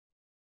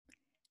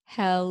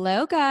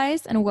Hello,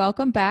 guys, and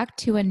welcome back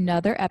to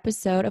another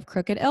episode of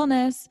Crooked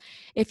Illness.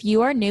 If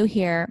you are new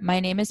here, my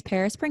name is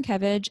Paris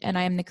Prinkevich, and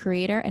I am the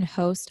creator and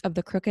host of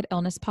the Crooked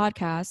Illness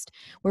podcast,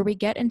 where we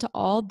get into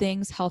all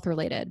things health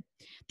related.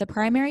 The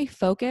primary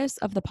focus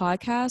of the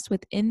podcast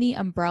within the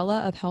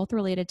umbrella of health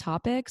related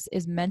topics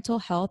is mental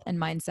health and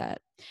mindset.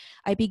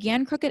 I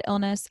began Crooked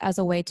Illness as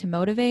a way to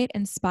motivate,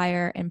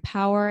 inspire,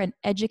 empower, and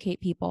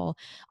educate people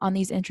on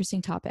these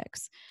interesting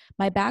topics.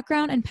 My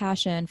background and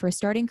passion for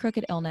starting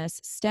Crooked Illness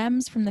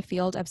stems from the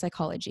field of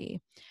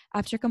psychology.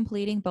 After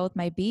completing both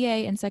my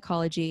BA in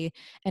psychology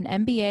and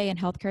MBA in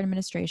healthcare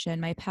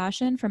administration, my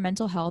passion for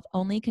mental health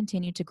only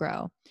continued to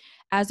grow.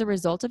 As a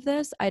result of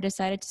this, I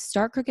decided to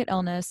start Crooked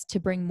Illness to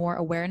bring more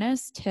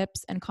awareness,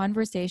 tips, and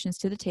conversations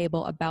to the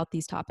table about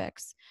these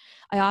topics.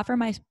 I offer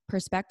my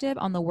perspective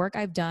on the work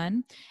I've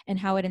done and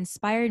how it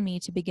inspired me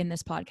to begin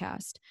this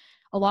podcast.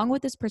 Along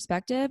with this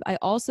perspective, I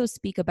also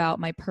speak about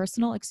my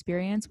personal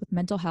experience with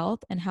mental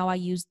health and how I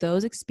use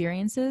those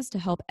experiences to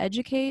help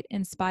educate,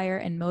 inspire,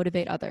 and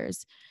motivate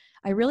others.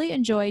 I really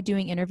enjoy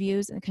doing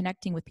interviews and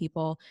connecting with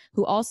people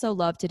who also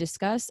love to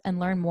discuss and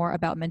learn more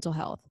about mental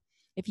health.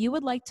 If you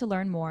would like to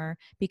learn more,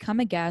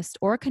 become a guest,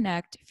 or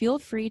connect, feel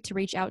free to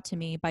reach out to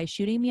me by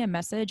shooting me a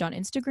message on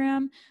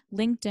Instagram,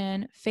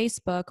 LinkedIn,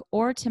 Facebook,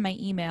 or to my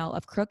email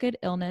of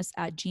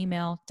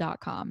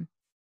crookedillness@gmail.com.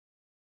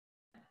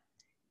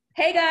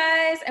 Hey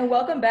guys, and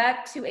welcome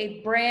back to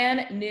a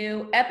brand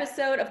new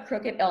episode of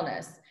Crooked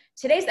Illness.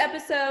 Today's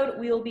episode,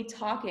 we will be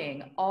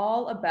talking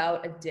all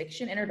about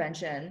addiction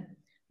intervention,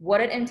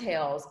 what it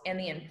entails, and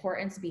the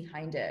importance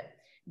behind it.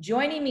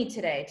 Joining me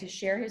today to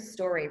share his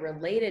story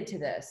related to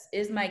this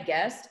is my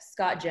guest,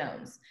 Scott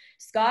Jones.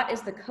 Scott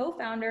is the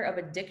co-founder of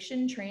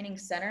Addiction Training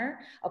Center,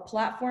 a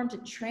platform to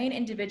train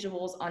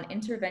individuals on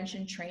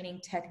intervention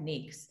training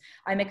techniques.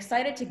 I'm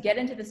excited to get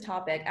into this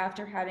topic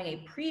after having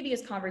a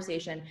previous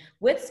conversation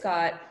with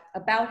Scott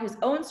about his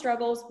own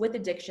struggles with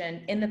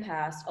addiction in the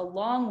past,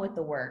 along with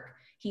the work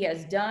he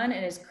has done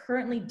and is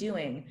currently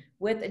doing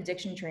with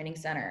Addiction Training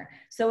Center.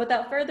 So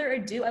without further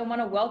ado, I want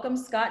to welcome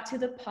Scott to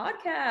the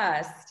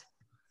podcast.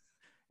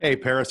 Hey,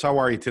 Paris, how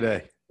are you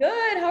today?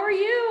 Good. How are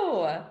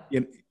you?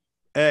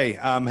 Hey,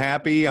 I'm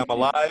happy. I'm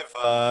alive.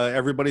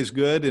 Everybody's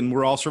good, and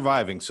we're all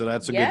surviving. So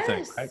that's a good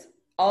thing, right?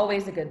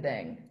 Always a good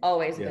thing.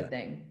 Always a good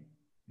thing.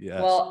 Yes.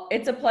 Well,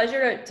 it's a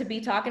pleasure to be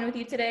talking with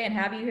you today and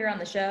have you here on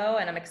the show.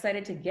 And I'm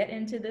excited to get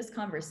into this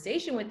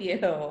conversation with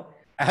you.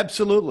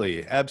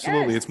 Absolutely.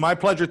 Absolutely. Yes. It's my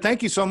pleasure.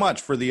 Thank you so much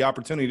for the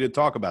opportunity to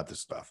talk about this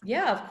stuff.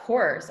 Yeah, of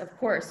course. Of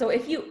course. So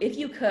if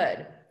you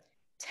could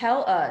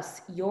tell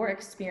us your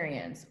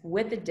experience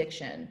with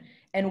addiction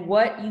and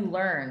what you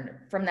learned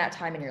from that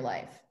time in your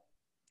life.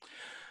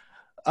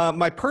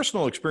 My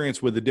personal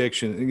experience with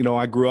addiction,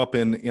 I grew up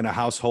in a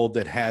household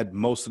that had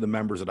most of the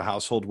members of the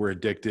household were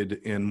addicted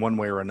in one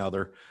way or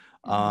another.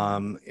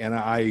 And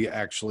I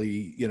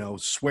actually,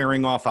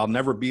 swearing off, I'll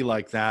never be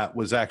like that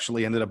was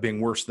actually ended up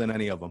being worse than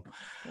any of them.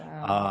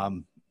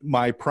 Wow.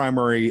 My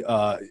primary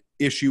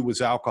issue was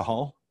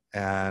alcohol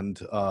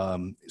and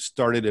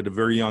started at a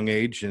very young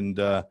age. And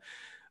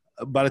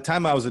by the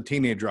time I was a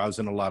teenager, I was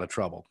in a lot of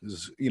trouble.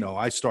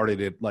 I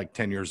started at like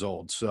 10 years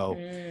old. So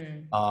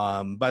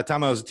by the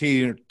time I was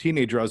a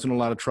teenager, I was in a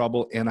lot of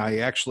trouble. And I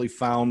actually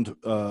found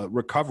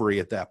recovery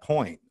at that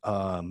point.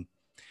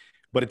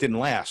 But it didn't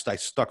last. I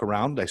stuck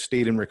around. I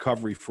stayed in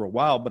recovery for a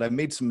while, but I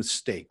made some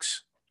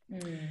mistakes.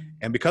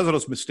 And because of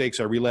those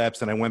mistakes, I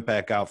relapsed and I went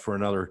back out for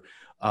another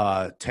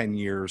 10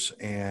 years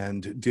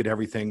and did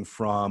everything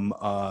from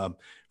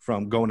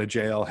going to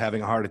jail,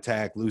 having a heart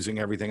attack, losing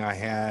everything I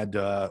had,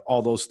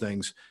 all those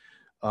things,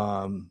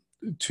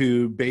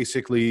 to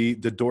basically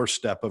the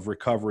doorstep of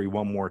recovery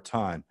one more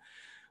time.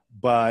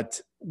 But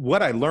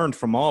what I learned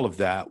from all of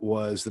that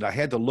was that I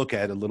had to look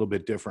at it a little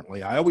bit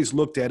differently. I always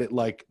looked at it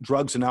like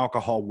drugs and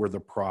alcohol were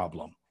the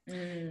problem.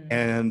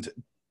 And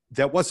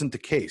that wasn't the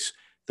case.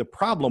 The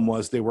problem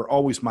was they were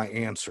always my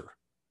answer.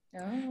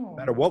 No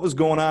matter what was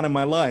going on in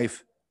my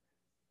life,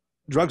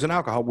 drugs and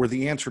alcohol were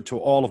the answer to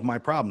all of my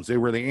problems. They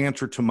were the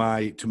answer to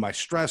my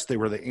stress. They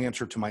were the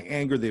answer to my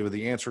anger. They were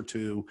the answer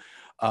to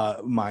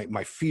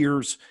my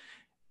fears,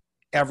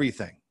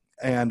 everything.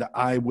 And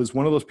I was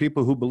one of those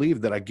people who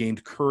believed that I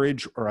gained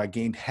courage or I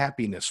gained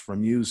happiness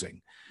from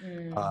using.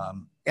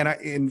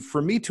 And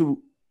for me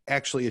to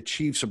actually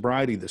achieve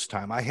sobriety this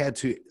time, I had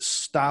to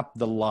stop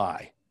the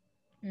lie.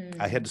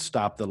 I had to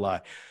stop the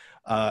lie.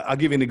 I'll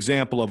give you an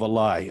example of a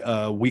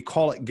lie. We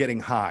call it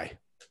getting high.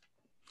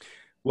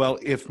 Well,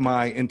 if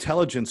my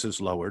intelligence is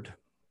lowered,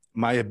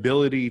 my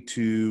ability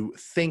to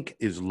think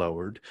is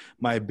lowered,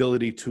 my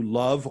ability to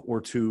love or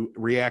to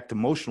react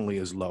emotionally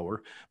is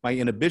lower, my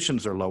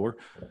inhibitions are lower,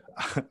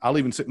 I'll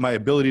even say my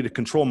ability to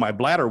control my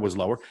bladder was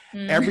lower,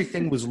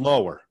 everything was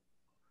lower.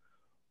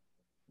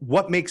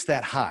 What makes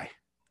that high?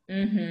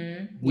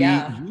 We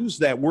use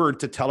that word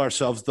to tell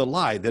ourselves the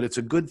lie, that it's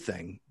a good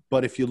thing.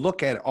 But if you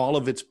look at all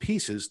of its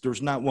pieces,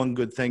 there's not one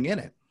good thing in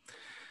it.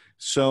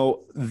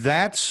 So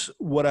that's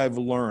what I've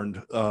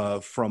learned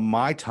from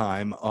my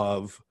time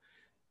of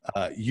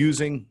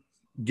using,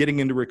 getting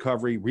into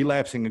recovery,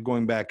 relapsing and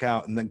going back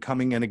out, and then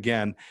coming in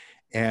again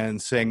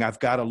and saying, I've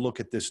got to look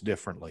at this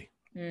differently.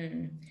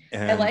 Mm.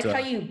 And I like how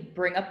you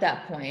bring up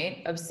that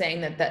point of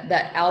saying that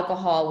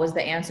alcohol was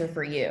the answer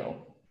for you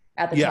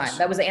at the time. yes.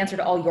 That was the answer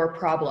to all your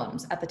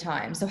problems at the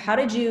time. So how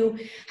did you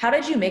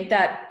make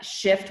that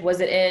shift?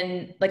 Was it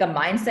in like a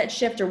mindset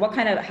shift, or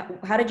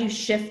how did you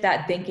shift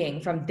that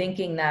thinking from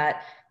thinking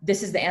that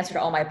this is the answer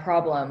to all my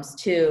problems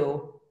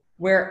to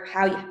where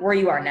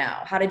you are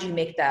now? How did you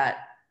make that?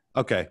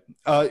 Okay.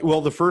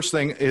 Well, the first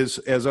thing is,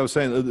 as I was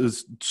saying,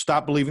 is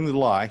stop believing the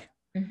lie.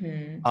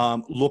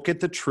 Mm-hmm. Look at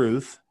the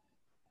truth.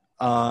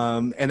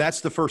 And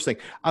that's the first thing.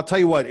 I'll tell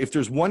you what, if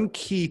there's one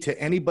key to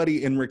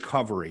anybody in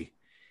recovery,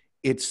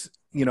 it's,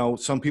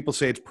 some people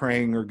say it's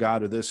praying or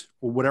God or this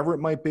or whatever it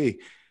might be.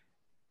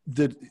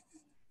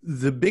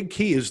 The big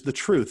key is the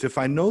truth. If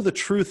I know the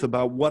truth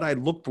about what I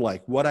looked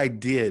like, what I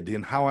did,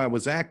 and how I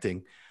was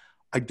acting,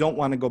 I don't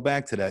want to go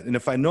back to that. And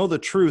if I know the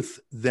truth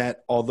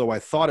that although I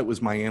thought it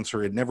was my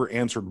answer, it never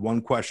answered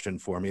one question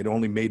for me. It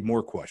only made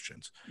more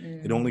questions.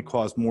 It only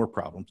caused more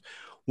problems.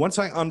 Once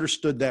I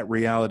understood that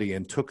reality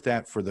and took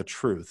that for the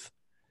truth,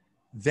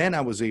 then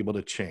I was able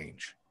to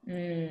change.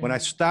 When I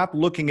stopped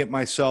looking at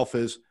myself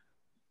as,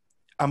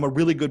 I'm a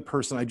really good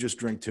person, I just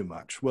drink too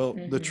much. Well,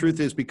 the truth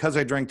is, because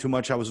I drank too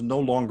much, I was no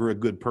longer a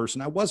good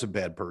person. I was a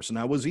bad person.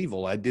 I was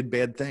evil. I did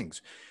bad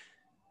things.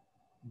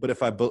 But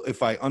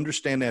if I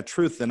understand that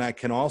truth, then I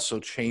can also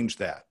change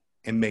that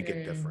and make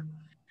it different.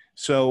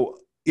 So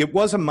it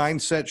was a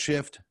mindset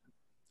shift,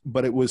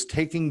 but it was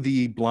taking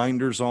the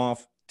blinders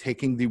off,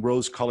 taking the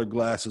rose-colored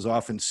glasses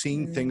off, and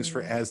seeing things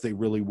for as they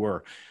really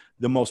were.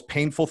 The most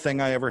painful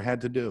thing I ever had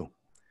to do,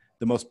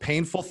 the most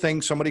painful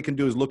thing somebody can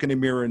do is look in the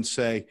mirror and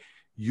say,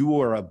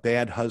 you are a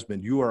bad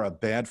husband, you are a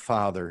bad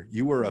father,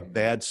 you are a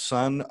bad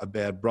son, a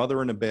bad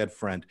brother, and a bad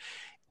friend.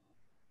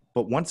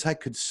 But once I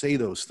could say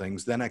those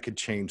things, then I could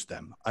change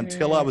them.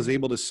 Until I was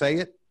able to say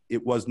it,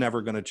 it was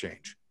never going to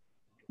change.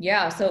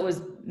 Yeah. So it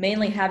was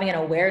mainly having an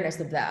awareness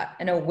of that,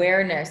 an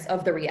awareness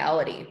of the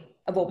reality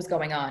of what was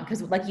going on.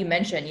 Because like you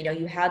mentioned,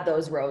 you had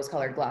those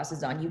rose-colored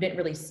glasses on. You didn't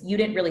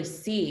really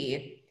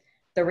see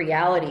the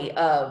reality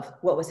of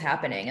what was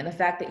happening. And the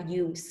fact that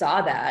you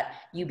saw that,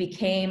 you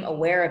became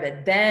aware of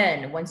it.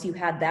 Then once you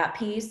had that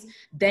piece,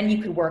 then you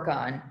could work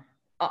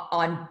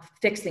on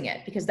fixing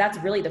it, because that's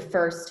really the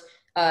first,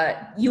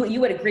 you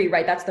would agree,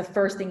 right? That's the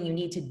first thing you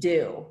need to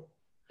do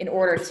in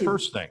order to.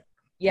 First thing.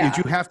 Yeah. Is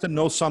you have to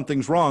know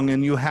something's wrong,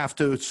 and you have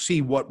to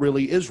see what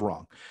really is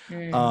wrong.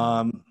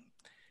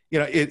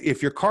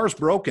 If your car's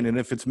broken and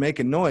if it's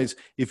making noise,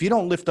 if you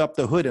don't lift up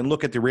the hood and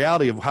look at the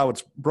reality of how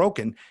it's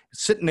broken,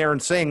 sitting there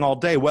and saying all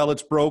day, well,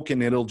 it's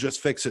broken, it'll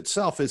just fix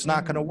itself, it's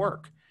not going to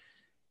work.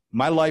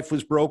 My life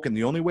was broken.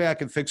 The only way I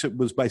could fix it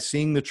was by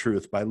seeing the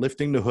truth, by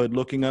lifting the hood,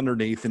 looking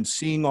underneath, and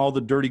seeing all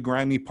the dirty,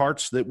 grimy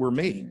parts that were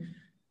me.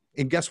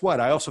 And guess what?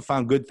 I also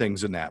found good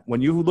things in that.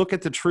 When you look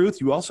at the truth,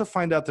 you also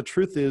find out the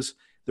truth is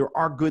there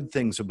are good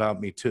things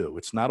about me too.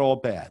 It's not all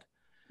bad.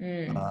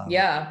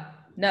 Yeah.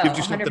 No. Gives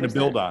you something 100%. to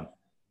build on.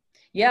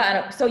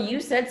 Yeah. So you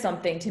said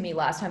something to me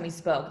last time we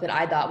spoke that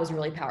I thought was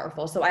really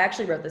powerful. So I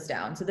actually wrote this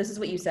down. So this is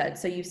what you said.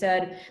 So you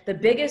said the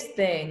biggest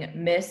thing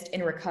missed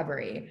in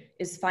recovery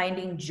is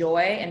finding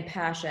joy and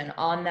passion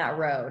on that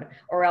road,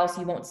 or else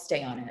you won't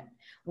stay on it.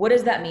 What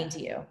does that mean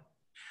to you?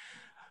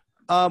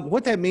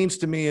 What that means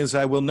to me is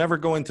I will never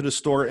go into the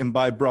store and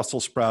buy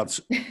Brussels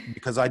sprouts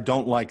because I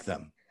don't like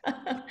them.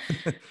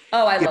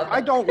 Oh, I love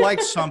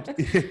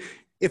it.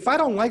 If I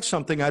don't like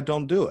something, I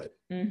don't do it.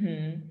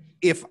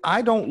 If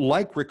I don't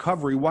like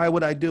recovery, why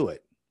would I do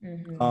it?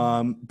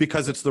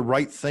 Because it's the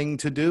right thing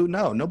to do?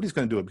 No, nobody's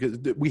going to do it,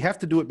 because we have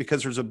to do it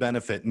because there's a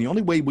benefit. And the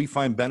only way we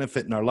find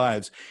benefit in our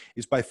lives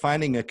is by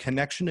finding a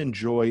connection and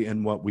joy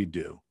in what we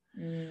do.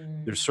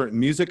 There's certain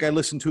music I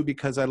listen to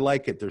because I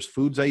like it. There's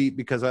foods I eat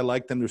because I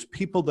like them. There's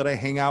people that I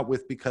hang out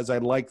with because I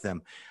like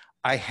them.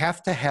 I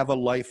have to have a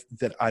life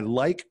that I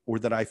like or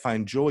that I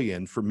find joy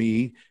in for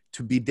me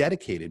to be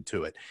dedicated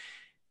to it.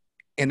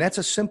 And that's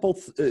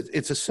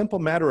it's a simple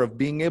matter of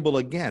being able,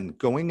 again,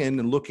 going in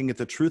and looking at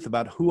the truth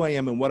about who I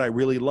am and what I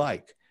really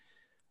like.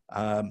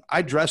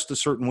 I dressed a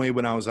certain way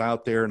when I was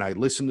out there, and I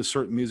listened to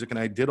certain music, and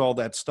I did all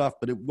that stuff,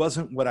 but it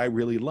wasn't what I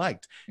really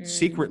liked.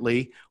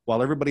 Secretly,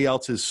 while everybody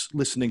else is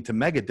listening to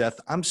Megadeth,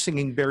 I'm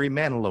singing Barry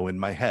Manilow in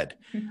my head.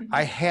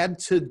 I had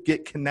to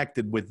get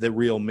connected with the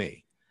real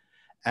me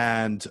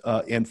and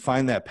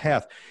find that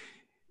path.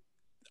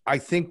 I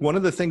think one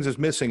of the things that's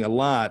missing a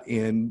lot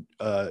in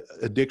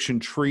addiction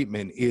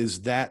treatment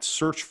is that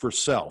search for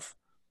self.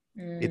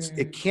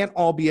 It can't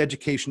all be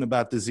education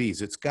about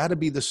disease. It's got to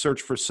be the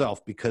search for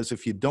self, because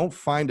if you don't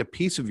find a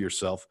piece of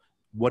yourself,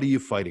 what are you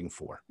fighting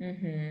for?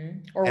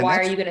 Or why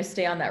are you going to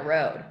stay on that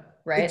road?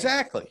 Right?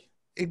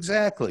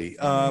 Exactly.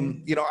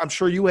 I'm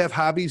sure you have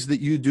hobbies that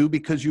you do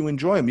because you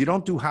enjoy them. You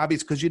don't do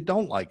hobbies because you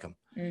don't like them.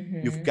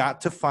 You've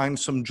got to find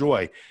some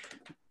joy.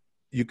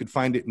 You could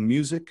find it in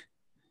music.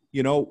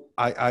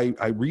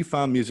 I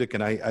refound music,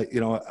 and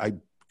I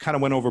kind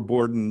of went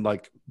overboard and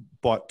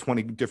bought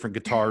 20 different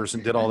guitars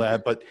and did all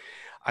that. But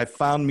I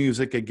found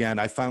music again.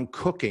 I found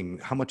cooking,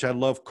 how much I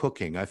love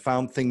cooking. I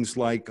found things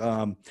like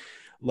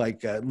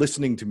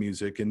listening to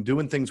music and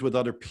doing things with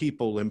other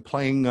people and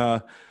playing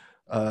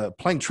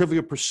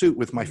Trivial Pursuit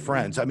with my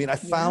friends. I mean, I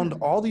found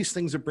all these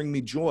things that bring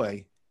me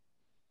joy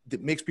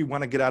that makes me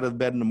want to get out of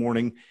bed in the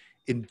morning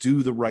and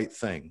do the right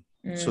thing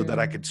so that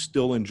I could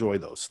still enjoy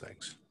those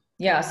things.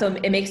 Yeah. So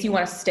it makes you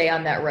want to stay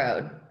on that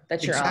road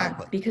that you're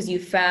on because you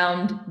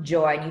found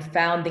joy and you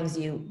found things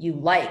you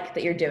like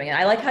that you're doing. And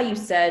I like how you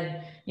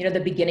said, you know, the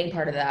beginning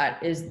part of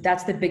that is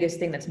that's the biggest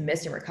thing that's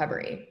missed in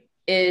recovery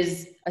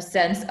is a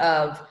sense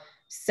of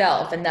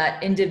self and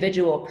that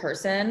individual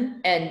person.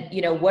 And,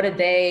 you know, what do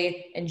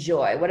they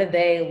enjoy? What do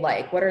they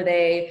like? What are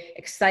they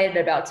excited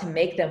about to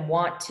make them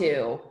want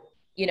to,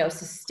 you know,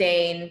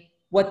 sustain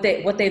what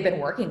they've been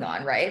working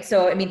on. Right.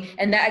 So, I mean,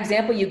 and that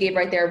example you gave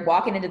right there,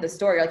 walking into the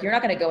store, you're like, you're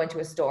not going to go into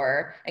a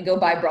store and go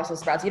buy Brussels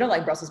sprouts. You don't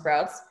like Brussels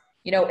sprouts.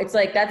 You know, it's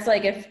like, that's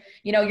like, if,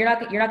 you know, you're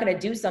not going to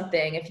do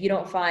something if you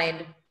don't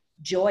find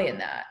joy in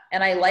that.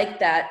 And I like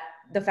that,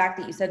 the fact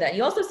that you said that.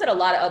 You also said a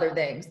lot of other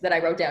things that I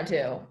wrote down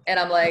too. And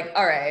I'm like,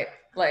 all right,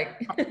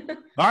 like,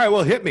 all right,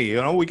 well, hit me.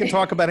 You know, we can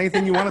talk about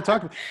anything you want to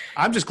talk about.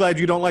 I'm just glad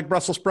you don't like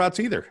Brussels sprouts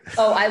either.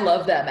 Oh, I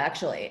love them.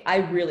 Actually. I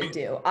really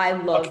do. I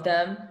love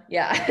them.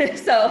 Yeah.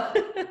 So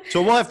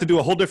we'll have to do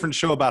a whole different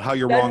show about how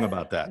you're wrong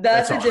about that.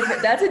 That's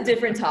a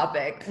different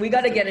topic. We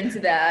got to get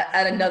into that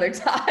at another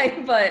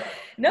time, but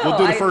no,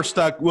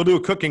 we'll do a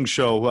cooking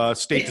show,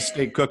 state to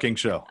state cooking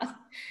show.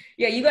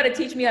 Yeah. You got to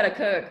teach me how to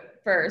cook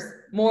first,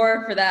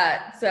 more for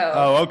that. So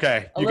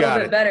okay. You got it. A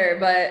little bit better,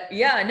 but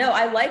yeah, no,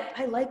 I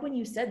like when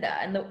you said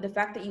that and the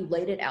fact that you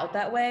laid it out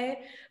that way.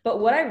 But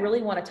what I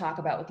really want to talk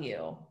about with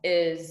you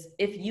is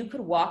if you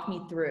could walk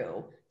me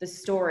through the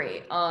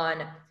story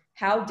on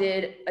how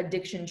did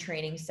Addiction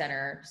Training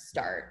Center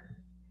start?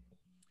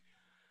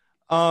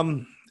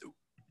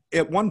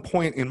 At one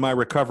point in my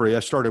recovery, I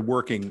started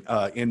working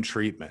in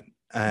treatment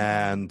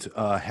and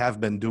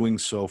have been doing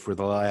so for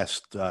the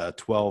last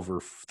 12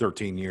 or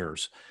 13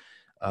 years.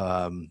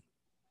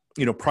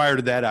 You know, prior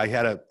to that, I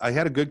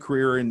had a good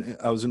career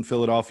I was in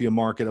Philadelphia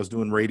market. I was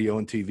doing radio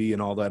and TV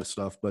and all that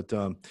stuff, but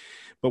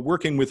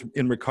working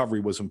in recovery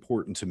was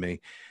important to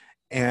me.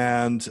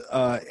 And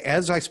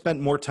as I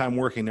spent more time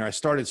working there, I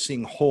started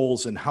seeing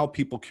holes in how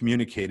people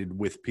communicated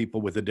with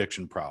people with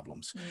addiction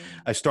problems.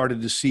 I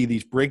started to see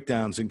these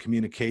breakdowns in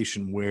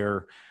communication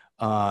where,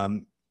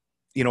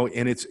 you know,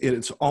 and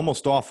it's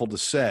almost awful to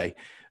say,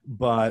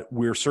 but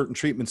where certain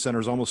treatment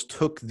centers almost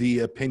took the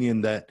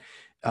opinion that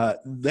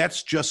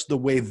that's just the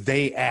way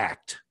they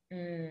act,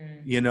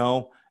 you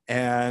know,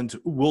 and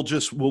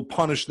we'll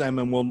punish them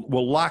and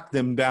we'll lock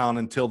them down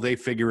until they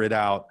figure it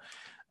out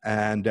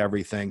and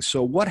everything.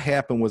 So what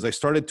happened was I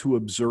started to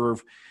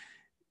observe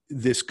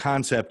this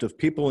concept of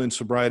people in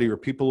sobriety or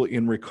people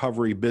in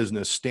recovery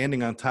business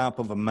standing on top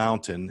of a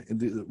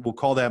mountain. We'll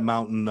call that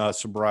mountain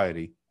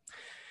sobriety,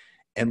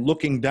 and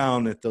looking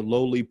down at the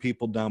lowly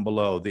people down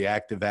below, the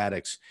active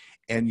addicts,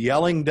 and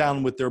yelling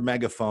down with their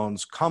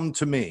megaphones, "Come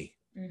to me."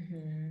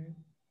 Mm-hmm.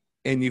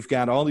 And you've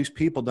got all these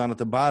people down at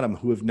the bottom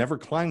who have never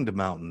climbed a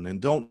mountain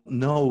and don't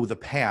know the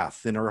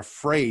path and are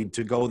afraid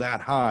to go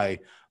that high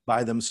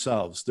by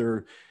themselves.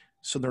 They're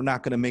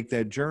not going to make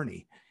that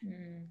journey.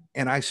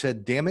 And I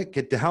said, damn it,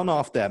 get down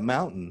off that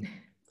mountain.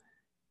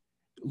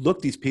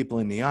 Look these people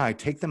in the eye,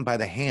 take them by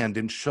the hand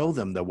and show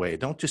them the way.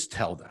 Don't just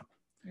tell them.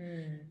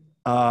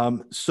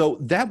 So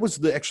that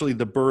was actually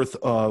the birth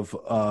of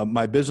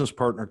my business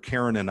partner,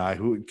 Karen and I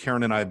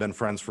have been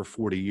friends for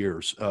 40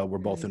 years. We're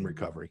both in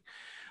recovery.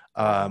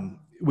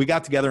 We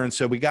got together and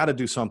said, we got to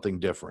do something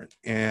different.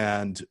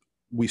 And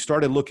we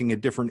started looking at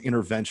different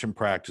intervention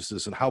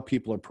practices and how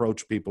people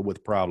approach people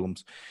with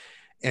problems.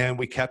 And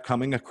we kept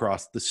coming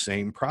across the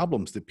same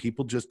problems, that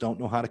people just don't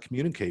know how to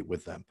communicate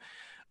with them.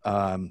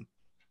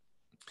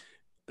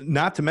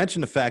 Not to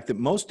mention the fact that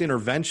most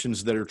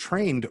interventions that are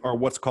trained are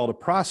what's called a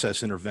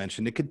process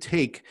intervention. It could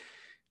take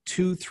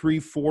 2, 3,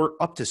 4,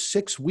 up to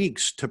 6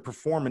 weeks to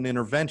perform an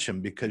intervention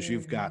because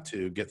you've got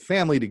to get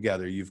family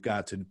together. You've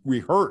got to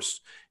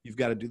rehearse. You've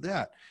got to do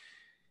that.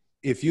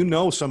 If you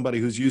know somebody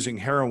who's using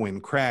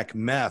heroin, crack,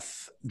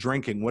 meth,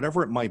 drinking,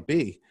 whatever it might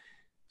be,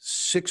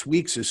 6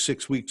 weeks is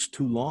 6 weeks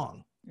too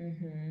long.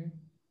 Mm-hmm.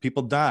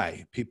 People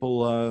die.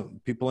 People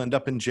end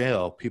up in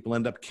jail. People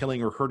end up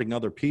killing or hurting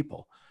other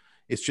people.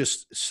 It's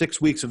just 6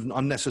 weeks of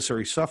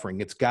unnecessary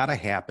suffering. It's got to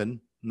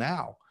happen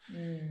now.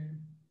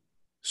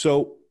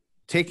 So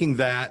taking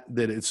that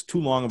it's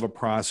too long of a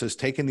process,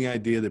 taking the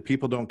idea that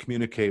people don't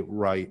communicate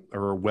right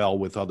or well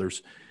with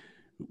others,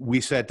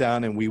 we sat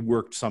down and we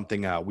worked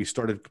something out. We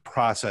started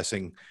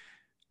processing,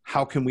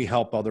 how can we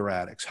help other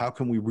addicts? How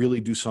can we really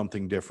do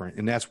something different?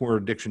 And that's where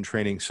Addiction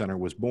Training Center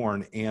was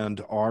born, and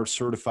our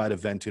certified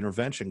event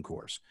intervention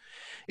course.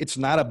 It's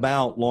not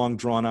about long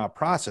drawn out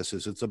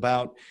processes. It's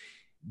about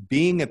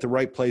being at the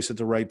right place at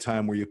the right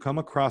time, where you come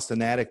across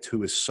an addict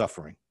who is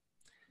suffering.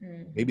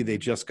 Maybe they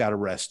just got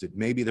arrested.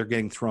 Maybe they're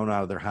getting thrown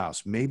out of their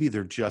house. Maybe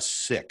they're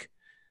just sick.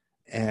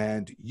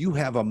 And you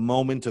have a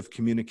moment of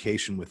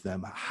communication with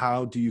them.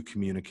 How do you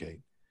communicate?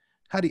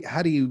 How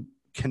do you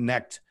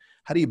connect?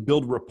 How do you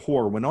build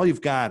rapport when all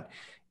you've got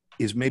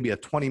is maybe a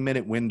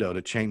 20-minute window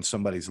to change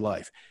somebody's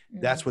life?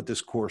 That's what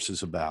this course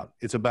is about.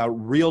 It's about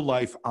real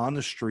life, on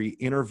the street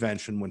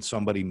intervention when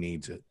somebody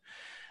needs it.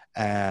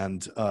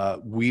 And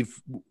we've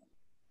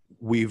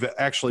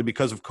actually,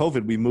 because of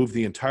COVID, we moved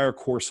the entire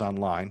course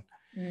online.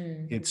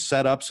 It's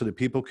set up so that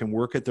people can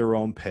work at their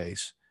own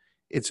pace.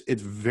 It's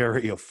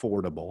very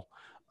affordable.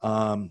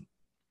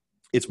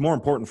 It's more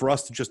important for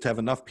us to just have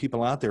enough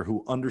people out there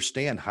who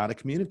understand how to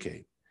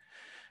communicate.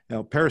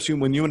 Now, Paris,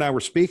 when you and I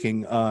were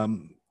speaking,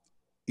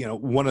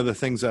 one of the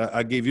things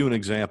I gave you an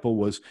example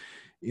was,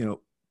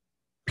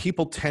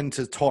 people tend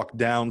to talk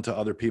down to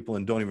other people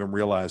and don't even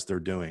realize they're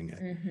doing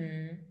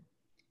it.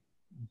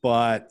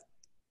 But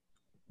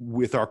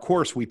with our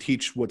course, we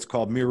teach what's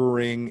called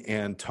mirroring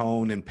and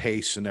tone and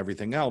pace and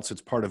everything else.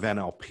 It's part of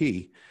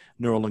NLP,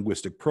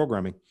 neuro-linguistic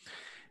programming.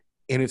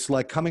 And it's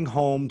like coming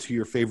home to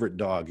your favorite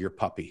dog, your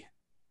puppy.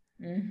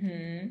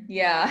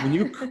 Yeah.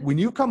 When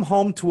you come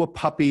home to a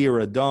puppy or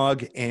a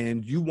dog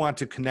and you want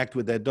to connect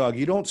with that dog,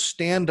 you don't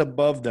stand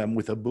above them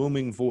with a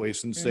booming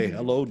voice and say,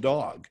 hello,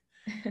 dog.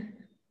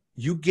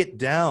 You get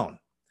down.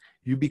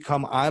 You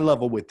become eye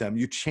level with them.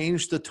 You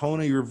change the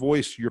tone of your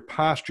voice, your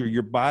posture,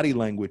 your body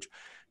language.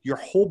 Your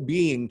whole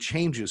being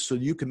changes so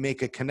you can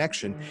make a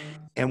connection.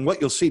 And what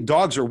you'll see,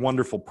 dogs are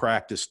wonderful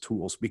practice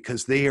tools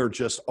because they are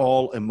just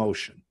all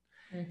emotion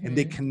and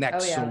they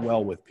connect so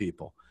well with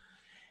people.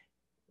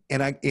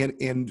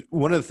 And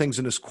one of the things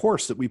in this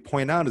course that we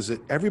point out is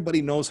that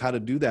everybody knows how to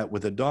do that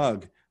with a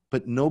dog,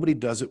 but nobody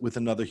does it with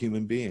another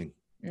human being.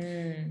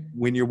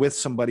 When you're with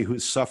somebody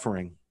who's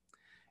suffering,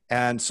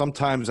 and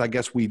sometimes I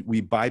guess we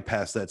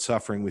bypass that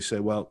suffering. We say,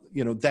 well,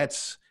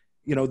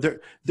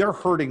 they're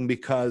hurting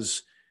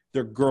because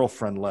their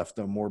girlfriend left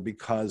them, or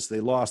because they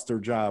lost their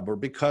job, or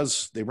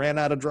because they ran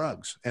out of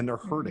drugs and they're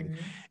hurting.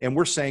 And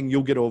we're saying,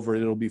 you'll get over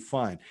it. It'll be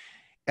fine.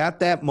 At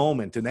that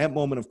moment, in that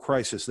moment of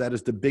crisis, that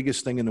is the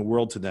biggest thing in the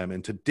world to them.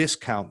 And to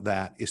discount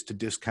that is to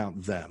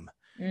discount them.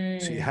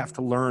 So you have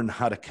to learn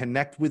how to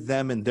connect with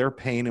them and their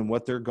pain and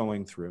what they're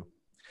going through.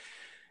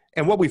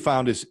 And what we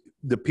found is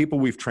the people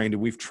we've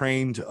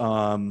trained,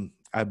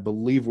 I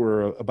believe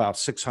we're about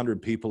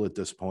 600 people at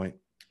this point.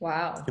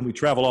 Wow. And we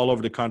travel all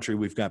over the country.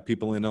 We've got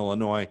people in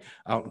Illinois,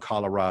 out in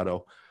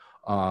Colorado.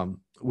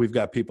 We've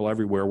got people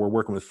everywhere. We're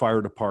working with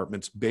fire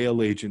departments,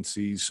 bail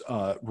agencies,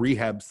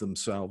 rehabs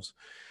themselves.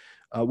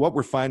 What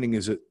we're finding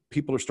is that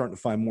people are starting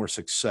to find more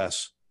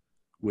success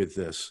with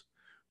this.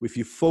 If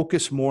you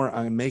focus more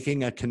on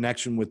making a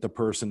connection with the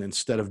person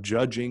instead of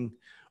judging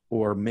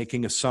or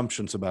making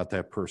assumptions about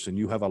that person,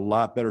 you have a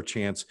lot better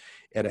chance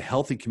at a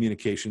healthy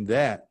communication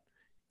that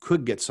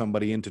could get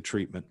somebody into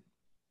treatment.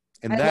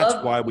 And that's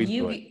why we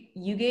do it.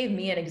 You gave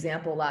me an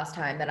example last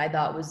time that I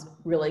thought was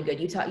really good.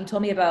 You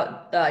told me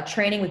about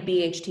training with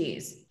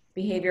BHTs,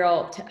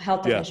 behavioral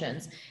health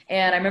technicians.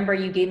 And I remember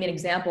you gave me an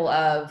example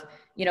of,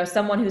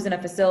 someone who's in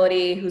a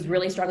facility who's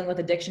really struggling with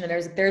addiction, and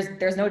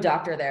there's no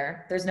doctor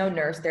there, there's no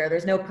nurse there,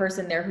 there's no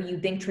person there who you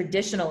think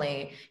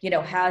traditionally,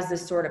 has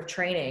this sort of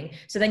training.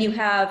 So then you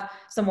have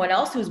someone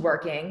else who's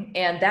working,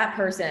 and that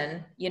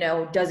person,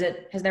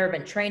 has never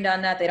been trained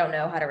on that. They don't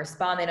know how to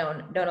respond. They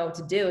don't know what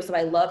to do. So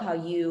I love how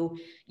you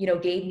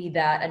gave me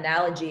that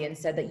analogy and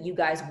said that you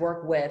guys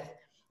work with,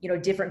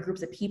 different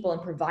groups of people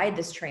and provide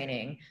this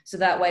training. So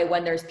that way,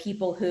 when there's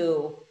people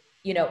who,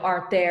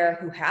 aren't there,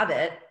 who have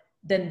it,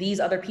 then these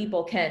other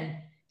people can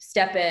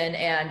step in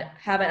and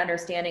have an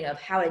understanding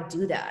of how to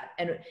do that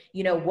and,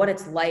 what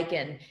it's like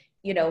and,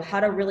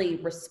 how to really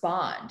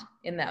respond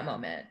in that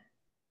moment.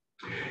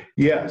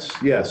 Yes.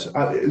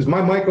 Is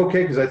my mic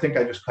okay? Because I think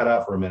I just cut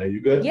out for a minute. You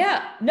good?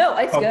 Yeah. No,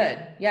 it's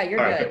good. Yeah, you're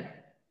good.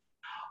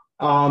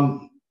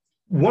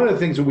 One of the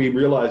things that we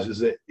realize is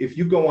that if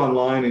you go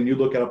online and you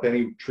look up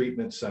any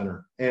treatment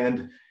center,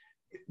 and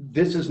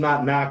this is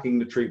not knocking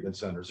the treatment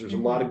centers, there's a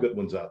lot of good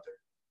ones out there.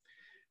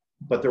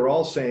 But they're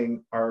all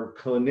saying our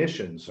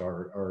clinicians,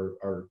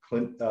 our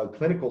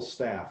clinical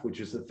staff, which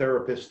is the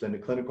therapist and the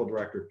clinical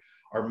director,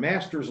 are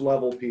master's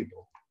level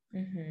people.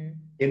 In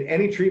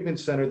any treatment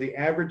center, the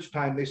average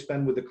time they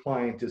spend with the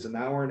client is an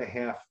hour and a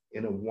half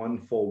in a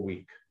one full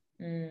week.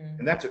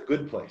 And that's a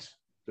good place.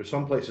 There's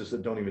some places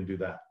that don't even do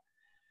that.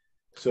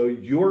 So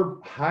your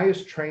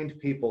highest trained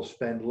people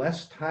spend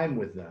less time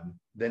with them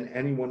than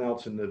anyone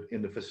else in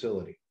the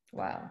facility.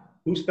 Wow.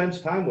 Who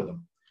spends time with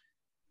them?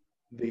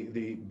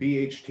 The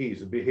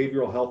BHTs, the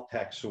behavioral health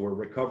techs, or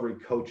recovery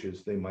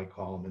coaches, they might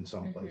call them in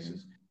some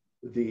places.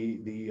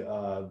 The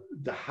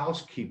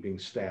housekeeping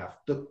staff,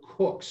 the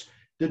cooks,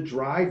 the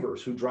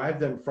drivers who drive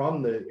them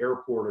from the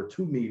airport or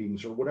to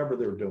meetings or whatever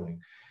they're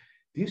doing.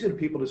 These are the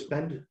people that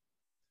spend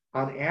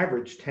on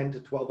average 10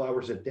 to 12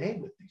 hours a day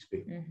with these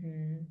people.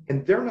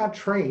 And they're not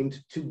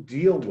trained to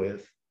deal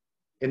with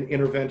an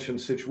intervention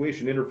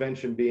situation.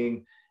 Intervention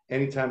being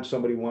anytime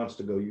somebody wants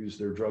to go use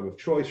their drug of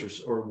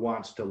choice or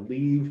wants to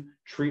leave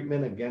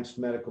treatment against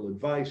medical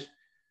advice.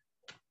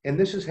 And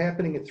this is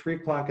happening at 3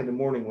 o'clock in the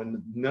morning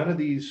when none of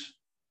these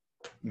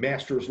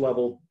master's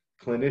level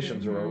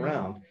clinicians are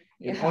around.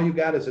 And all you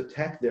got is a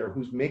tech there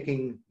who's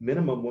making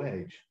minimum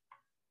wage.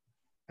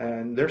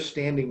 and they're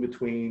standing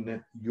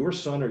between your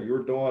son or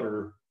your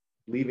daughter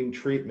leaving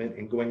treatment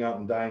and going out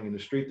and dying in the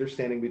street. They're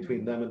standing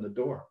between them and the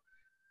door.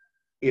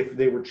 If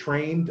they were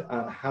trained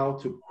on how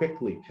to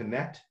quickly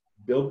connect,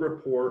 build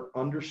rapport,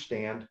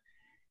 understand,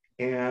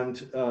 and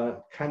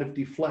kind of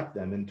deflect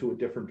them into a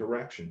different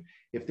direction,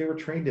 if they were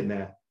trained in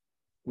that,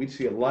 we'd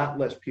see a lot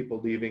less people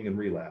leaving and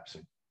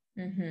relapsing.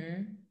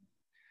 Mm-hmm.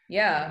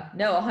 Yeah,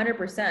 no,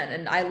 100%.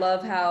 And I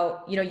love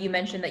how, you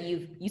mentioned that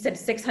you said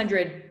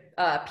 600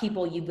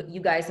 people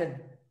you guys have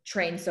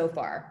trained so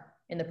far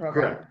in the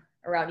program. Correct.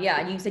 Around. Yeah.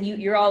 And you said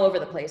you're all over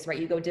the place, right?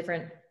 You go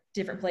different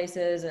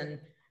places and.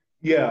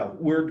 Yeah,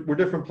 we're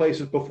different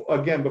places.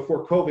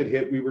 Before COVID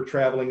hit, we were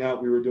traveling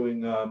out. We were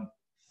doing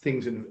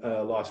things in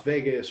Las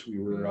Vegas. We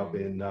were up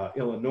in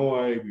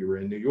Illinois. We were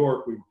in New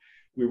York.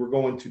 We were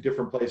going to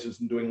different places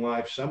and doing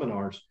live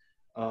seminars.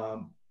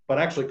 But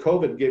actually,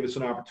 COVID gave us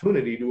an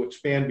opportunity to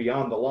expand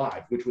beyond the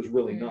live, which was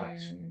really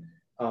nice.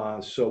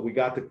 So we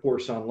got the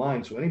course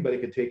online, so anybody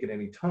could take it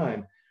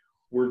anytime.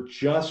 We're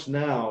just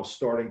now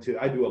starting to,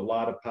 I do a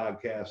lot of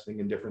podcasting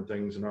and different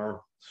things in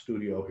our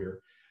studio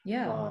here.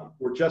 Yeah.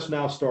 We're just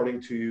now starting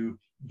to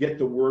get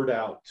the word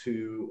out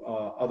to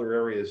other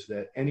areas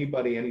that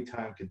anybody,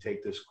 anytime can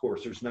take this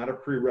course. There's not a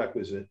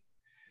prerequisite.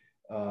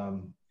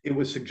 It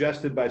was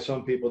suggested by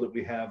some people that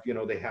we have,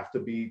 they have to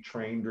be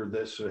trained or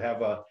this or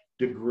have a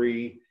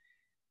degree.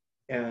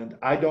 And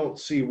I don't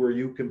see where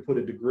you can put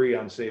a degree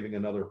on saving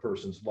another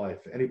person's life.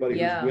 Anybody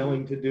who's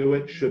willing to do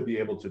it should be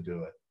able to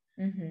do it.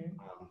 Mm-hmm.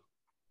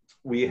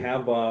 We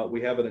have a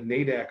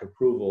NADAC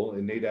approval,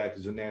 and NADAC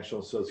is the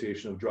National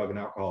Association of Drug and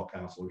Alcohol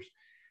Counselors.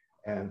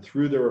 And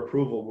through their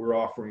approval, we're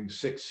offering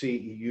 6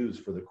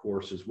 CEUs for the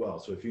course as well.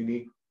 So if you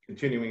need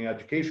continuing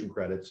education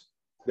credits,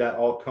 that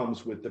all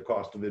comes with the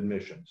cost of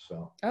admission.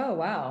 So. Oh,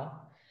 wow.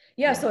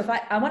 Yeah. So if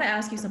I want to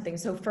ask you something.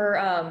 So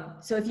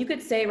so if you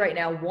could say right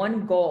now,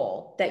 one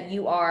goal that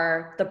you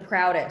are the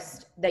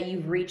proudest that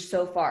you've reached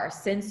so far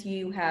since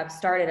you have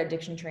started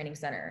Addiction Training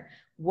Center,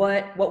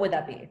 what would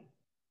that be?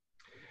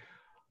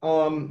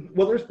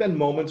 Well, there's been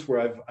moments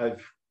where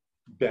I've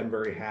been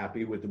very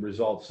happy with the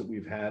results that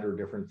we've had or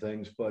different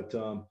things, but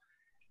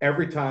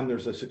every time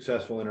there's a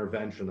successful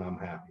intervention, I'm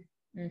happy.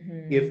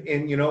 Mm-hmm.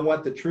 And you know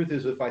what? The truth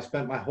is, if I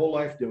spent my whole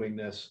life doing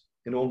this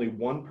and only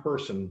one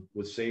person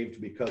was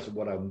saved because of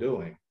what I'm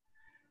doing,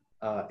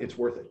 it's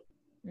worth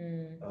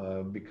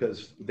it.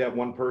 Because that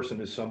one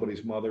person is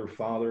somebody's mother,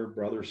 father,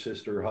 brother,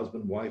 sister,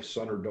 husband, wife,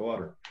 son, or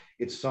daughter.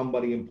 It's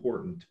somebody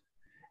important.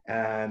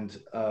 And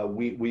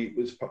we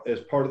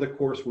as part of the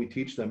course, we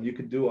teach them, you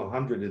could do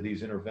 100 of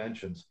these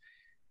interventions.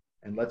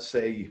 And let's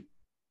say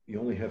you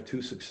only have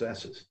 2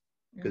 successes,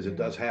 because it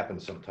does happen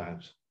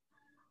sometimes.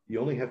 You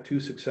only have 2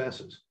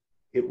 successes.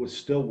 It was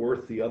still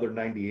worth the other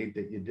 98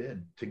 that you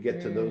did to get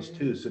to those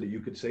 2 so that you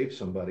could save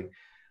somebody.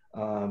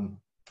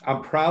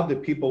 I'm proud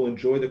that people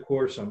enjoy the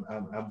course.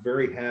 I'm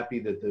very happy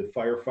that the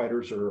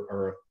firefighters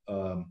are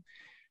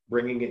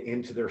bringing it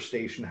into their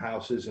station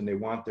houses, and they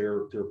want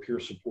their peer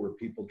support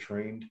people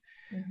trained.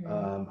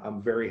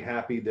 I'm very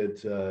happy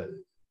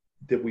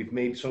that we've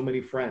made so many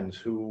friends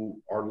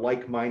who are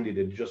like-minded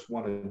and just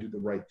want to do the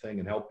right thing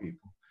and help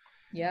people.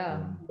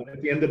 Yeah. But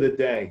at the end of the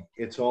day,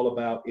 it's all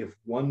about if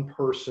one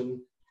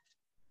person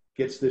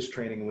gets this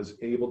training and was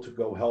able to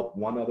go help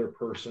one other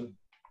person,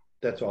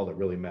 that's all that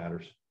really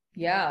matters.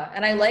 Yeah.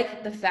 And I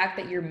like the fact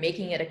that you're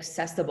making it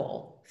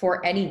accessible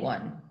for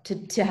anyone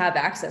to have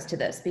access to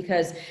this,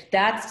 because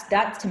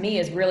that to me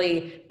is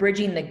really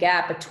bridging the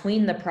gap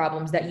between the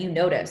problems that you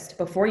noticed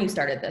before you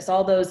started this,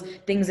 all those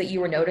things that you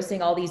were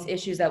noticing, all these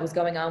issues that was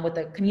going on with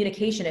the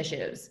communication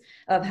issues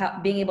of how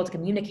being able to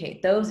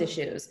communicate those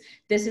issues.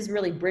 This is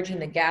really bridging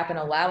the gap and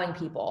allowing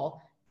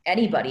people,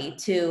 anybody,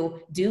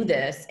 to do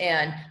this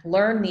and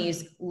learn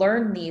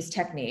these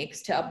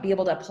techniques to be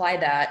able to apply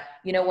that,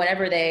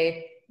 whenever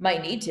they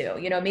might need to,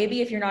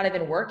 maybe if you're not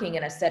even working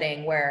in a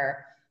setting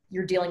where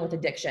you're dealing with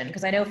addiction.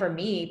 Because I know for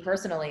me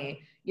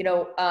personally,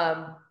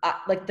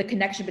 like the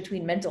connection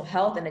between mental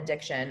health and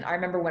addiction. I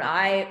remember when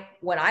I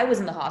was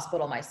in the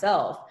hospital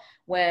myself,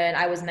 when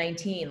I was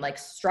 19, like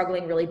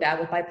struggling really bad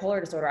with bipolar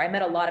disorder, I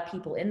met a lot of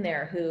people in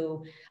there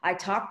who I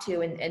talked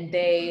to and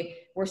they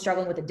were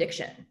struggling with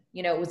addiction.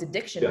 It was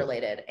addiction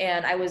related.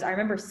 And I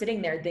remember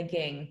sitting there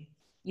thinking,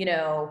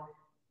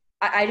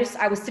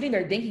 I was sitting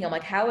there thinking, I'm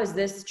like, how is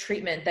this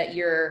treatment that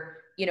you're,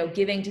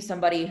 giving to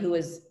somebody who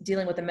is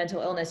dealing with a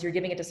mental illness, you're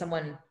giving it to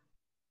someone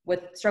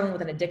struggling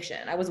with an addiction?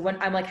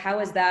 I'm like, how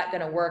is that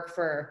going to work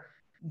for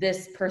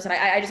this person?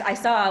 I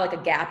saw like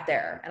a gap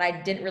there, and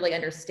I didn't really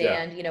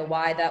understand,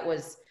 why that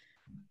was,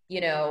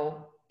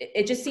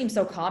 it just seems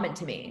so common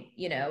to me,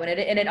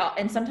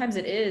 and sometimes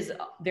it is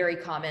very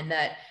common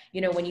that,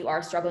 when you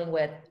are struggling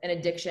with an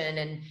addiction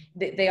and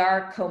they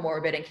are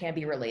comorbid and can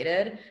be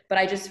related, but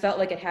I just felt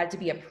like it had to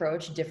be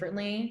approached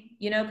differently,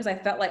 because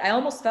I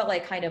almost felt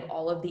like kind of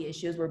all of the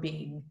issues were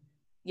being,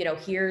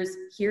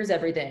 here's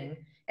everything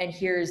and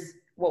here's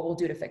what we'll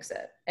do to fix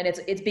it. And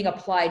it's being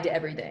applied to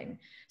everything.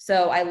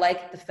 So I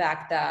like the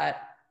fact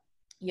that,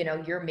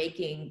 you're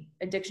making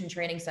Addiction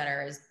Training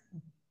Center is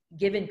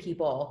giving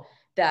people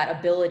that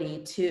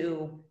ability to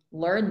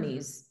learn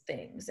these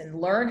things and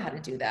learn how to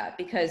do that.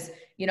 Because,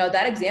 you know,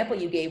 that example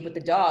you gave with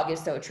the dog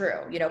is so true.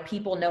 You know,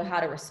 people know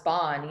how to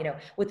respond, you know,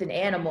 with an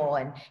animal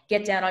and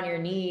get down on your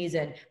knees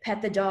and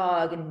pet the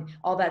dog and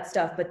all that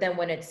stuff. But then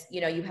when it's,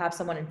 you know, you have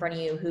someone in front of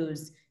you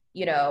who's,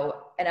 you know,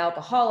 an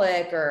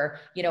alcoholic or,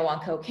 you know, on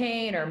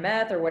cocaine or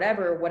meth or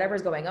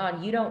whatever's going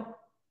on, you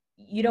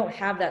don't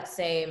have that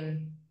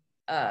same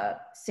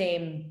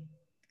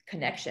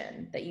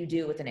connection that you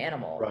do with an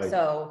animal. Right.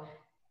 So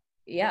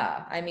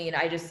yeah, I mean,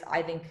 I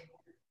think.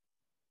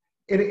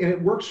 And it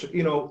works,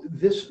 you know,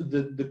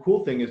 the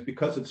cool thing is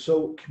because it's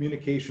so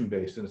communication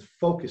based and it's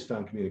focused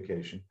on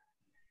communication,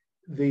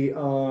 the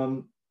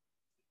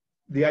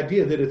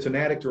idea that it's an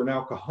addict or an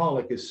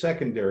alcoholic is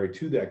secondary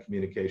to that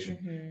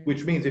communication,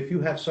 which means if you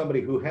have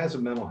somebody who has a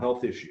mental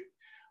health issue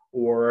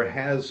or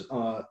has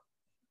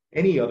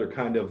any other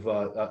kind of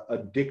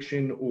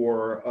addiction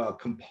or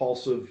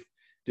compulsive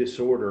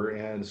disorder,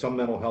 and some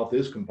mental health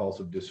is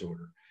compulsive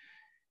disorder,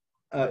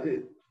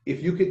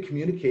 if you could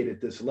communicate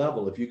at this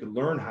level, if you could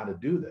learn how to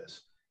do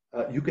this,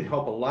 you could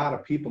help a lot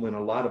of people in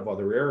a lot of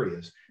other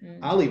areas.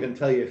 I'll even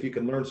tell you, if you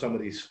can learn some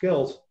of these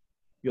skills,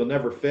 you'll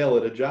never fail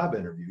at a job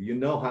interview. You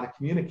know how to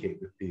communicate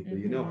with people.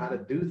 You know how to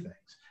do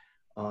things.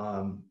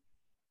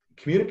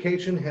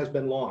 Communication has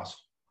been lost,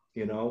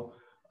 you know.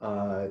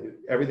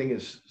 Everything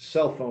is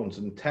cell phones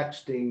and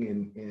texting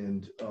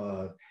and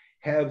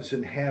haves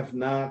and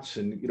have-nots.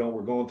 And, you know,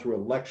 we're going through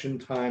election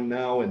time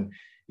now, and,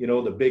 you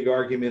know, the big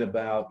argument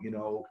about, you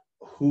know,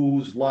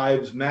 whose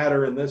lives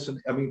matter and this.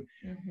 And I mean,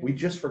 we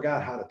just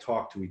forgot how to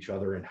talk to each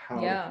other and how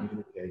to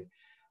communicate.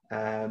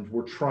 And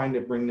we're trying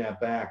to bring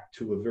that back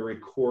to a very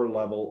core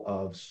level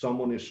of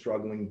someone is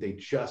struggling. They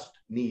just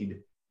need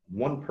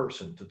one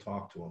person to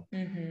talk to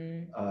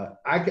them.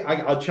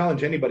 I'll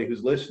challenge anybody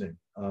who's listening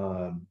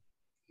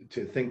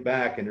to think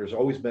back. And there's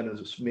always been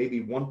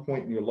maybe one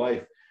point in your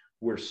life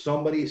where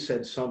somebody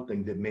said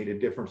something that made a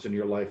difference in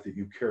your life that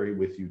you carry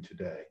with you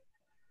today.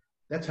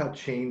 That's how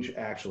change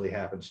actually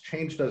happens.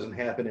 Change doesn't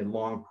happen in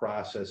long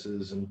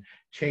processes, and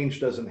change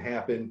doesn't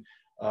happen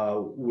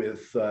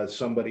with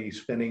somebody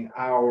spending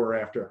hour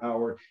after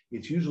hour.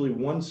 It's usually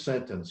one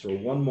sentence or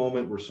one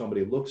moment where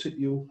somebody looks at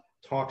you,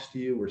 talks to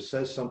you, or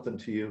says something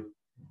to you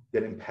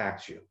that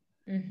impacts you.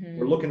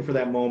 We're looking for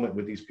that moment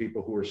with these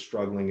people who are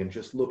struggling, and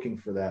just looking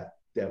for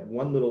that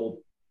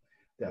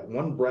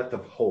one breath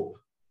of hope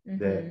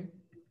that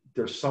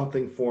there's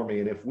something for me.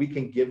 And if we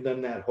can give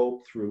them that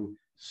hope through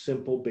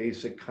simple,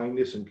 basic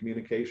kindness and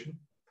communication,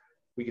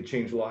 we could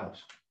change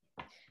lives.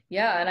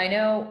 Yeah. And I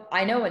know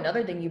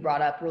another thing you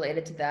brought up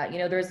related to that, you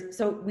know,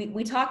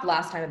 we talked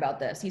last time about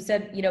this. You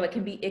said, you know,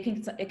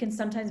 it can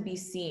sometimes be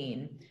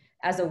seen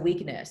as a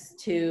weakness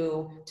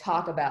to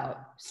talk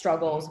about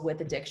struggles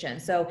with addiction.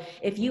 So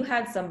if you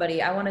had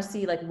somebody, I want to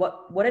see, like,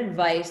 what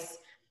advice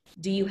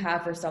do you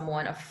have for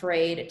someone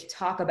afraid to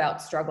talk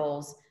about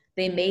struggles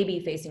they may be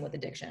facing with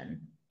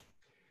addiction?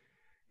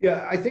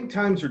 Yeah, I think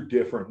times are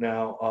different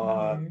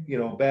now. You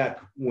know,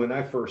 back when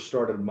I first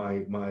started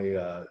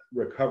my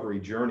recovery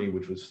journey,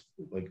 which was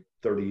like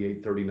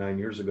 38, 39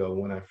 years ago,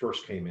 when I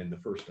first came in the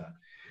first time,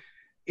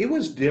 it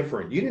was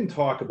different. You didn't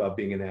talk about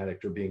being an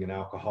addict or being an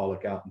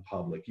alcoholic out in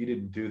public. You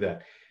didn't do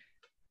that.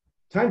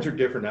 Times are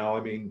different now.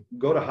 I mean,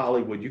 go to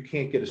Hollywood, you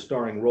can't get a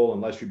starring role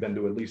unless you've been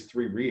to at least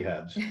 3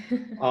 rehabs.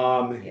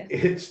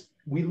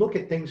 We look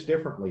at things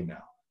differently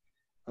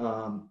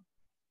now.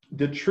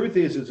 The truth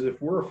is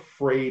if we're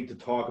afraid to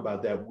talk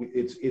about that,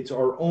 it's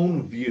our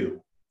own view.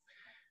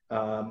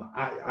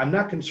 I'm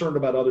not concerned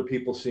about other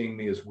people seeing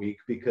me as weak,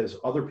 because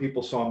other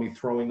people saw me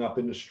throwing up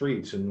in the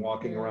streets and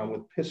walking around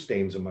with piss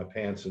stains in my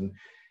pants. And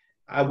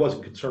I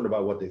wasn't concerned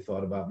about what they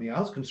thought about me. I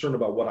was concerned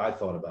about what I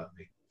thought about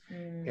me.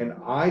 And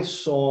I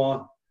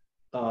saw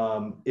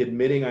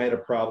admitting I had a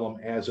problem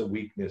as a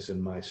weakness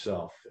in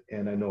myself.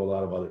 And I know a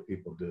lot of other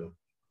people do.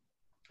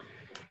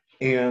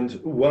 And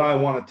what I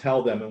want to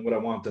tell them and what I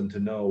want them to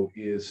know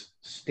is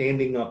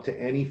standing up to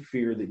any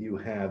fear that you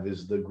have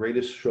is the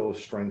greatest show of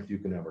strength you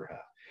can ever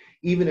have.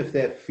 Even if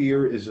that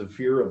fear is a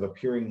fear of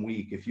appearing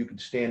weak, if you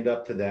could stand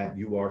up to that,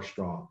 you are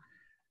strong.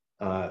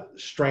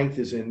 Strength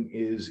is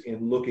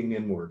in looking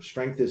inward.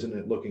 Strength isn't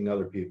at looking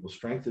other people.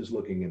 Strength is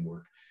looking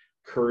inward.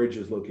 Courage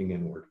is looking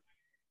inward.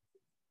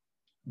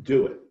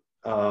 Do it.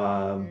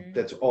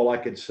 That's all I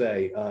could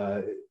say.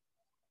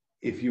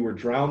 If you were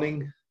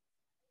drowning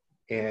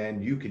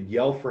and you could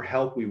yell for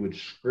help, we would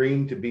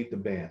scream to beat the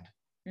band.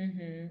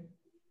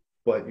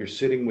 But you're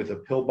sitting with a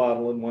pill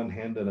bottle in one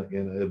hand and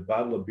a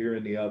bottle of beer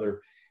in the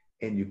other,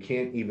 and you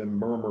can't even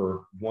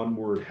murmur one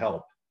word,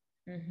 help.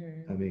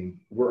 I mean,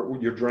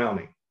 you're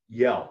drowning.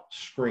 Yell,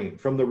 scream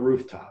from the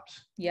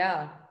rooftops.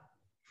 Yeah.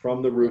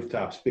 From the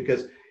rooftops.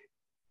 Because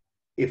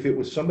if it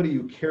was somebody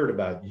you cared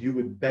about, you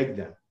would beg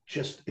them,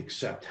 just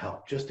accept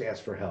help, just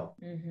ask for help.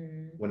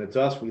 When it's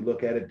us, we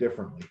look at it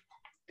differently.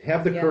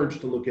 Have the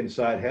courage to look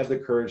inside, have the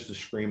courage to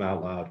scream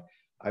out loud.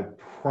 I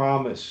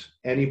promise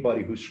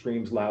anybody who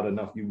screams loud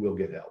enough, you will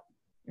get help.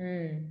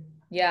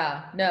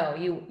 Yeah, no,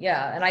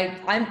 and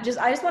I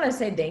just want to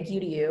say thank you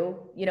to you,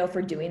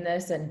 for doing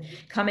this and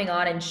coming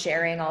on and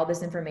sharing all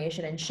this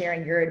information and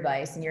sharing your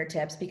advice and your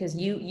tips, because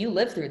you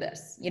lived through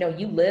this.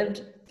 You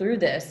lived through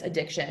this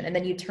addiction, and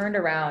then you turned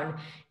around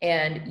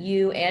and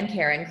you and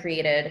Karen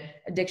created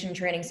Addiction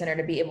Training Center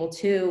to be able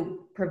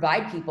to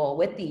provide people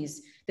with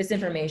this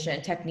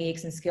information,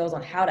 techniques, and skills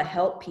on how to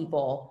help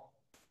people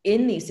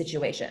in these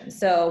situations.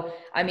 So,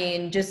 I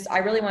mean, I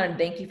really want to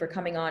thank you for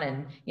coming on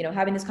and,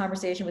 having this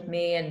conversation with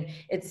me. And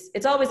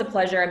it's always a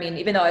pleasure. I mean,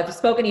 even though I've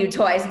spoken to you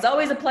twice, it's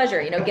always a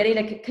pleasure, getting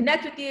to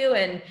connect with you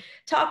and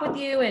talk with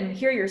you and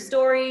hear your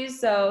stories.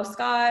 So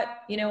Scott,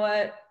 you know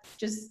what?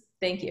 Just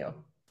thank you.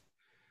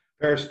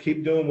 Paris,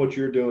 keep doing what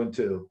you're doing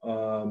too.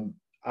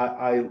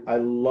 I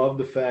love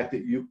the fact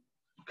that you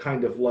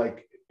kind of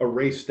like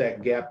erase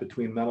that gap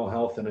between mental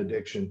health and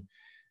addiction,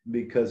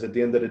 because at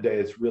the end of the day,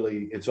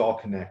 it's all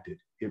connected.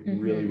 It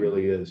really,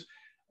 really is.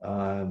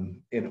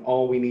 And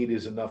all we need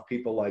is enough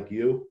people like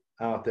you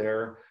out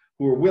there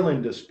who are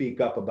willing to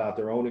speak up about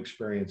their own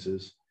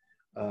experiences,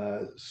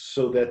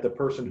 so that the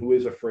person who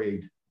is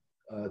afraid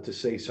to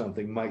say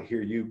something might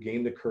hear you,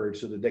 gain the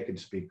courage so that they can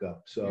speak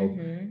up. So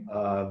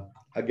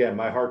again,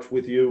 my heart's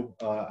with you.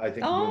 I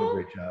think you're doing a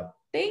great job.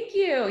 Thank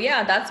you.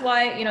 Yeah, that's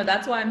why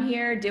I'm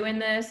here doing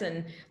this,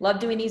 and love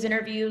doing these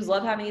interviews,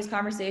 love having these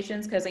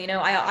conversations, because,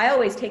 I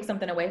always take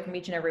something away from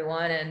each and every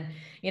one. And,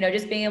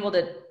 just being able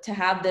to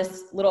have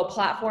this little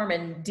platform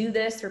and do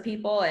this for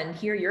people and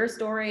hear your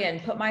story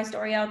and put my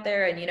story out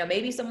there. And,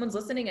 maybe someone's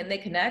listening and they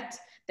connect,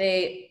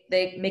 they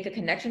make a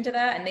connection to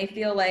that, and they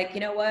feel like,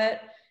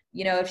 what,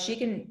 if she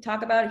can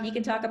talk about it, he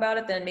can talk about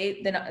it,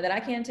 then I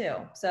can too.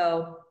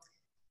 So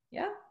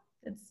yeah.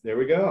 There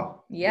we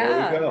go. Yeah.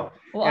 There we go.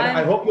 Well, and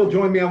I hope you'll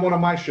join me on one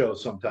of my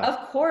shows sometime.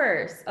 Of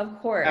course.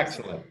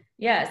 Excellent.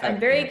 Yes, Excellent. I'm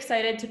very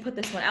excited to put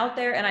this one out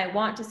there. And I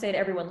want to say to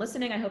everyone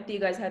listening, I hope that you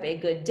guys have a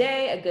good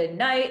day, a good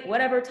night,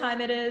 whatever time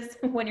it is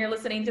when you're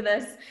listening to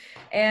this.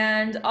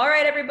 And all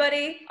right,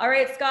 everybody. All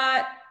right,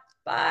 Scott.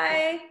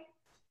 Bye.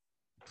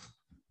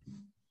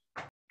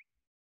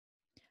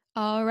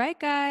 All right,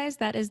 guys,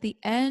 that is the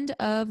end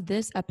of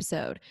this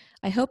episode.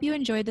 I hope you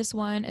enjoyed this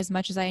one as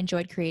much as I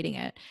enjoyed creating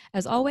it.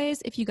 As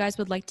always, if you guys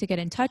would like to get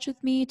in touch with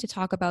me to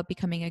talk about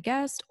becoming a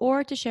guest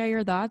or to share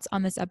your thoughts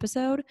on this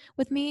episode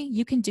with me,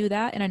 you can do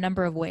that in a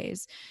number of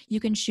ways.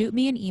 You can shoot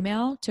me an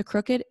email to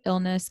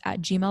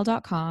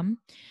crookedillness@gmail.com.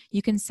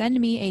 You can send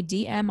me a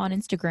DM on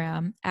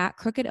Instagram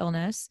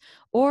 @crookedillness,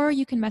 or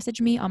you can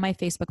message me on my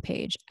Facebook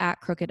page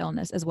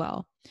 @crookedillness as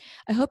well.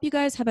 I hope you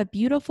guys have a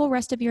beautiful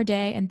rest of your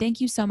day, and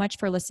thank you so much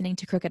for listening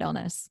to Crooked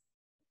Illness.